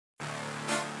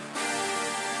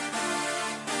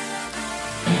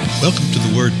Welcome to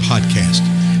the Word Podcast.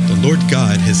 The Lord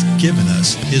God has given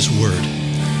us His Word.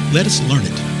 Let us learn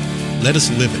it. Let us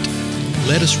live it.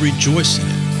 Let us rejoice in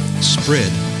it.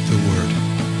 Spread the Word.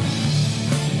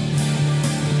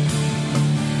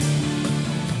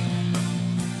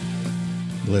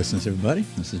 Blessings, everybody.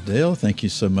 This is Dale. Thank you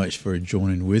so much for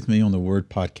joining with me on the Word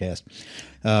Podcast.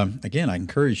 Again, I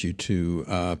encourage you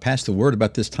to pass the word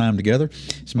about this time together.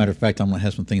 As a matter of fact, I'm going to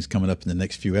have some things coming up in the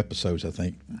next few episodes, I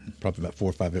think, probably about 4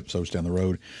 or 5 episodes down the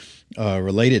road,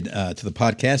 related to the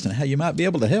podcast and how you might be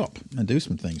able to help and do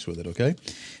some things with it, okay?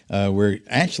 We're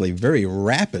actually very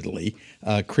rapidly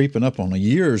creeping up on a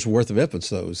year's worth of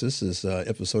episodes. This is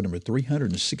episode number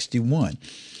 361.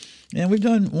 And we've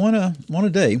done one a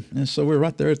day, and so we're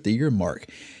right there at the year mark.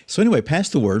 So anyway, pass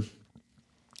the word.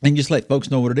 And just let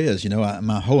folks know what it is. You know,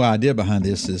 my whole idea behind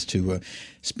this is to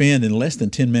spend in less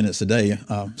than 10 minutes a day,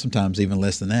 sometimes even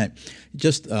less than that,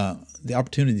 just the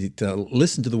opportunity to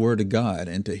listen to the Word of God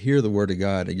and to hear the Word of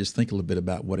God and just think a little bit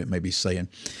about what it may be saying.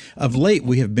 Of late,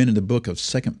 we have been in the book of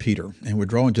 2 Peter, and we're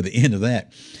drawing to the end of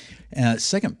that.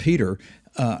 2 Peter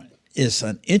is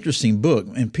an interesting book,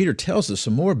 and Peter tells us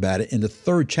some more about it in the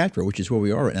 3rd chapter, which is where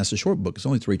we are right now. It's a short book. It's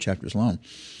only 3 chapters long.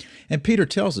 And Peter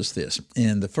tells us this.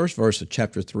 In the first verse of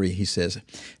chapter 3, he says,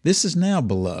 "This is now,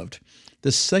 beloved,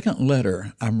 the second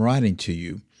letter I'm writing to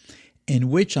you, in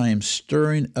which I am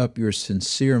stirring up your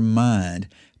sincere mind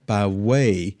by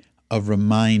way of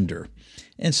reminder."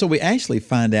 And so we actually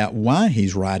find out why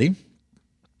he's writing.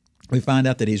 We find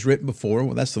out that he's written before.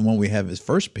 Well, that's the one we have is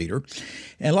 1 Peter.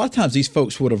 And a lot of times these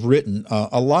folks would have written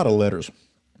a lot of letters.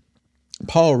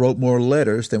 Paul wrote more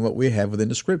letters than what we have within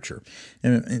the Scripture.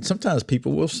 And sometimes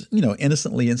people will,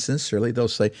 innocently and sincerely, they'll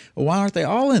say, well, why aren't they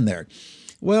all in there?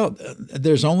 Well,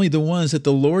 there's only the ones that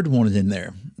the Lord wanted in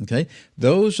there, okay?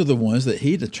 Those are the ones that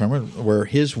he determined were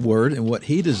his word and what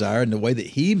he desired and the way that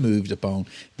he moved upon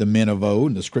the men of old,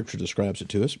 and the Scripture describes it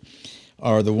to us,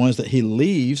 are the ones that he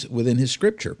leaves within his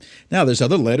Scripture. Now, there's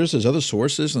other letters, there's other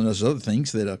sources, and there's other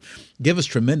things that give us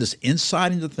tremendous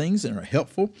insight into things and are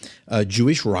helpful.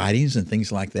 Jewish writings and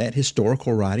things like that,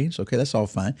 historical writings, okay, that's all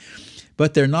fine.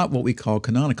 But they're not what we call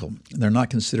canonical. They're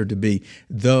not considered to be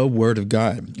the Word of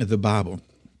God, the Bible.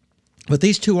 But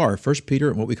these two are, 1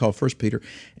 Peter, what we call 1 Peter,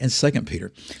 and 2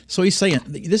 Peter. So he's saying,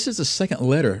 this is the second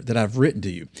letter that I've written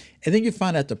to you. And then you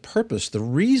find out the purpose, the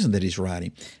reason that he's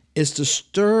writing, is to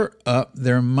stir up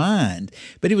their mind.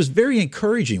 But he was very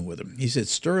encouraging with them. He said,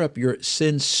 stir up your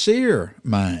sincere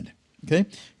mind, okay?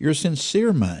 Your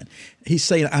sincere mind. He's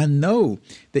saying, I know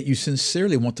that you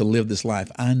sincerely want to live this life.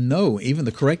 I know, even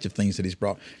the corrective things that he's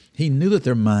brought. He knew that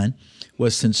their mind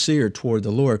was sincere toward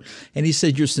the Lord. And he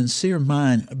said, your sincere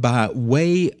mind by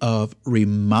way of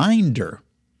reminder.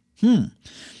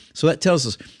 So that tells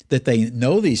us that they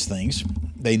know these things.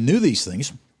 They knew these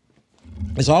things.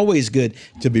 It's always good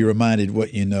to be reminded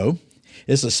what you know.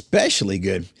 It's especially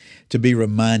good to be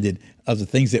reminded of the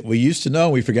things that we used to know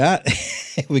and we forgot.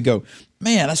 We go,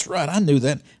 man, that's right. I knew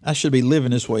that. I should be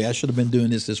living this way. I should have been doing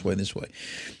this way, and this way.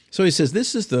 So he says,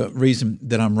 this is the reason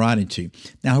that I'm writing to you.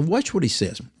 Now, watch what he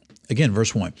says. Again,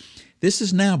 verse 1. This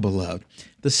is now, beloved,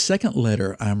 the second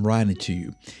letter I'm writing to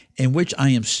you, in which I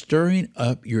am stirring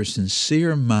up your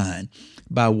sincere mind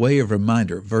by way of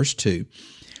reminder. Verse 2.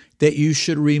 That you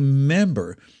should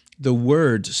remember the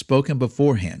words spoken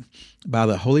beforehand by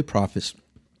the holy prophets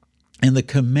and the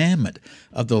commandment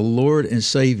of the Lord and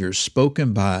Savior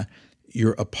spoken by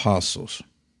your apostles.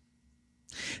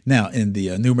 Now, in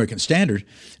the New American Standard,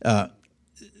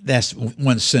 that's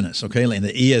one sentence, okay? In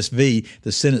the ESV,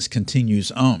 the sentence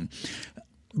continues on.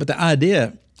 But the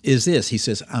idea is this. He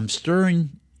says, I'm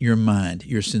stirring your mind,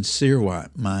 your sincere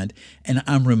mind, and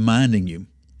I'm reminding you.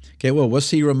 Okay, well, what's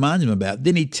he reminding them about?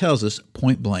 Then he tells us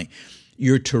point blank,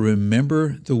 you're to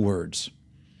remember the words.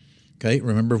 Okay,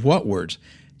 remember what words?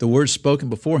 The words spoken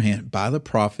beforehand by the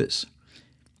prophets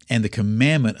and the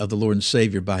commandment of the Lord and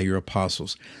Savior by your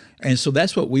apostles. And so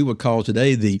that's what we would call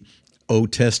today the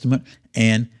Old Testament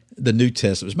and the New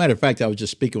Testament. As a matter of fact, I was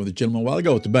just speaking with a gentleman a while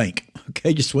ago at the bank.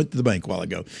 Okay, just went to the bank a while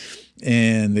ago.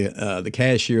 And the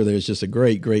cashier there is just a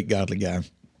great, great godly guy.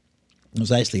 I was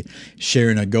actually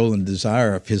sharing a goal and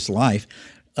desire of his life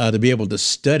to be able to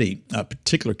study a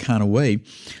particular kind of way,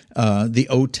 the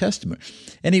Old Testament.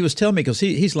 And he was telling me, because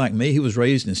he's like me, he was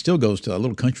raised and still goes to a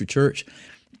little country church.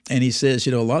 And he says,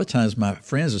 a lot of times my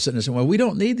friends are sitting there saying, well, we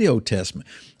don't need the Old Testament.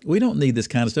 We don't need this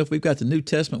kind of stuff. We've got the New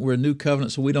Testament. We're a new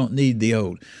covenant, so we don't need the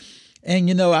Old.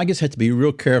 And, I just have to be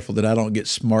real careful that I don't get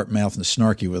smart-mouthed and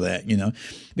snarky with that,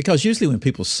 because usually when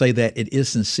people say that, it is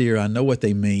sincere. I know what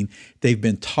they mean. They've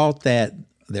been taught that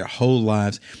their whole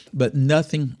lives, but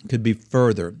nothing could be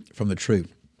further from the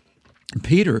truth.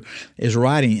 Peter is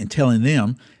writing and telling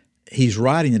them, he's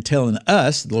writing and telling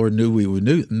us, the Lord knew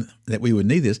that we would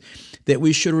need this, that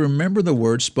we should remember the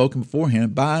words spoken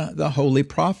beforehand by the holy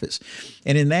prophets.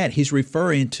 And in that, he's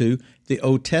referring to the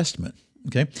Old Testament.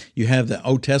 Okay, you have the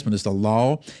Old Testament as the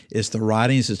law, it's the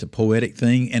writings, it's the poetic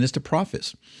thing, and it's the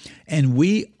prophets. And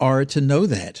we are to know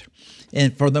that.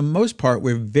 And for the most part,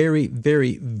 we're very,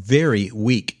 very, very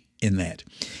weak in that.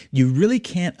 You really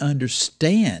can't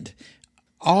understand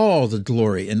all the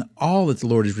glory and all that the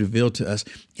Lord has revealed to us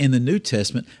in the New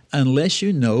Testament unless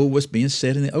you know what's being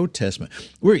said in the Old Testament.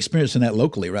 We're experiencing that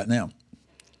locally right now.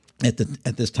 At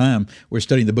this time, we're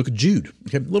studying the book of Jude,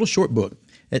 okay, a little short book.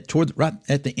 Right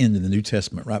at the end of the New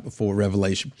Testament, right before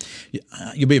Revelation.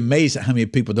 You'll be amazed at how many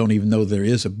people don't even know there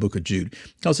is a book of Jude,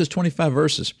 because there's 25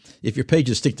 verses. If your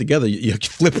pages stick together, you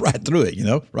flip right through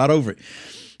it, right over it.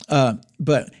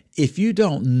 But if you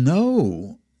don't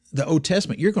know the Old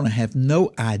Testament, you're going to have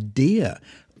no idea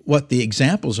what the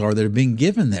examples are that are being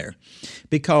given there.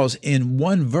 Because in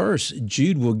one verse,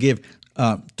 Jude will give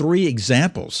 3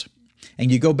 examples. And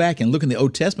you go back and look in the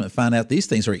Old Testament and find out these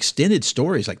things are extended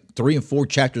stories, like 3 and 4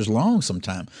 chapters long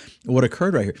sometime, what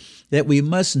occurred right here. That we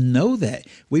must know that.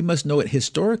 We must know it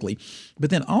historically. But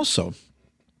then also,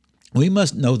 we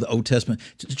must know the Old Testament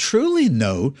to truly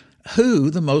know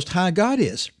who the Most High God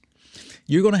is.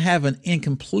 You're going to have an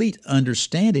incomplete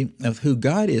understanding of who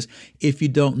God is if you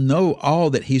don't know all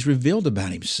that He's revealed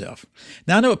about Himself.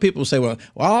 Now, I know what people say, well,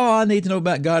 all I need to know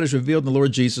about God is revealed in the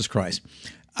Lord Jesus Christ.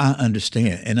 I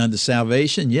understand. And under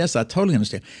salvation, yes, I totally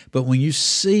understand. But when you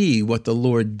see what the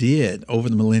Lord did over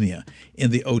the millennia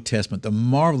in the Old Testament, the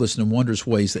marvelous and wondrous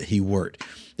ways that He worked,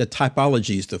 the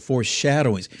typologies, the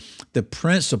foreshadowings, the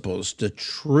principles, the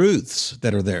truths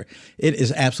that are there, it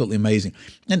is absolutely amazing.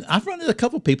 And I've run into a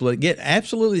couple of people that get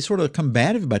absolutely sort of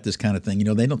combative about this kind of thing.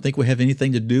 They don't think we have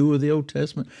anything to do with the Old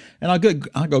Testament. And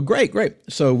I'll go, great.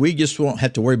 So we just won't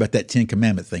have to worry about that 10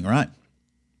 Commandment thing, right?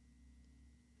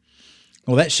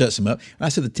 Well, that shuts them up. I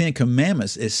said the 10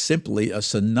 Commandments is simply a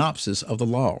synopsis of the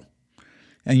law.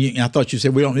 And I thought you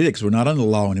said we don't need it because we're not under the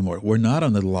law anymore. We're not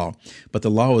under the law, but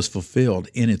the law is fulfilled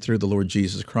in and through the Lord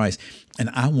Jesus Christ. And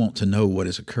I want to know what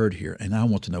has occurred here, and I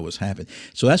want to know what's happened.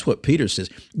 So that's what Peter says.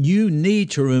 You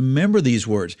need to remember these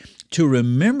words. To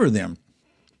remember them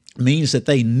means that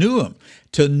they knew them.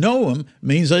 To know them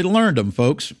means they learned them,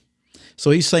 folks.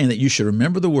 So he's saying that you should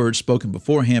remember the words spoken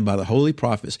beforehand by the holy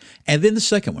prophets. And then the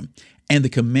second one, and the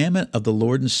commandment of the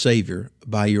Lord and Savior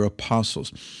by your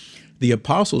apostles. The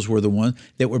apostles were the ones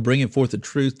that were bringing forth the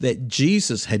truth that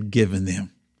Jesus had given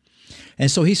them.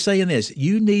 And so he's saying this,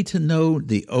 you need to know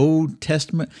the Old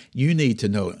Testament, you need to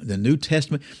know the New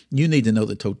Testament, you need to know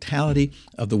the totality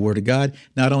of the Word of God,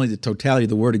 not only the totality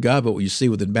of the Word of God, but what you see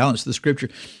within balance of the Scripture,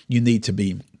 you need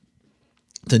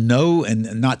to know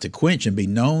and not to quench and be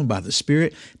known by the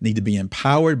Spirit, need to be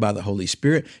empowered by the Holy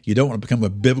Spirit. You don't want to become a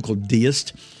biblical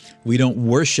deist. We don't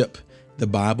worship the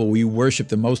Bible. We worship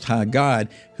the Most High God,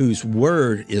 whose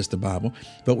Word is the Bible.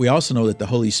 But we also know that the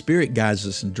Holy Spirit guides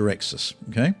us and directs us,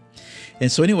 okay?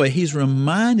 And so anyway, he's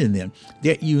reminding them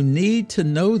that you need to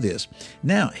know this.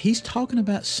 Now, he's talking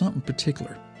about something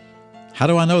particular. How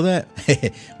do I know that?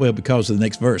 Well, because of the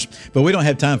next verse. But we don't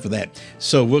have time for that.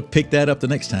 So we'll pick that up the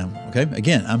next time, okay?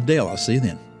 Again, I'm Dale. I'll see you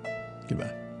then.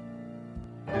 Goodbye.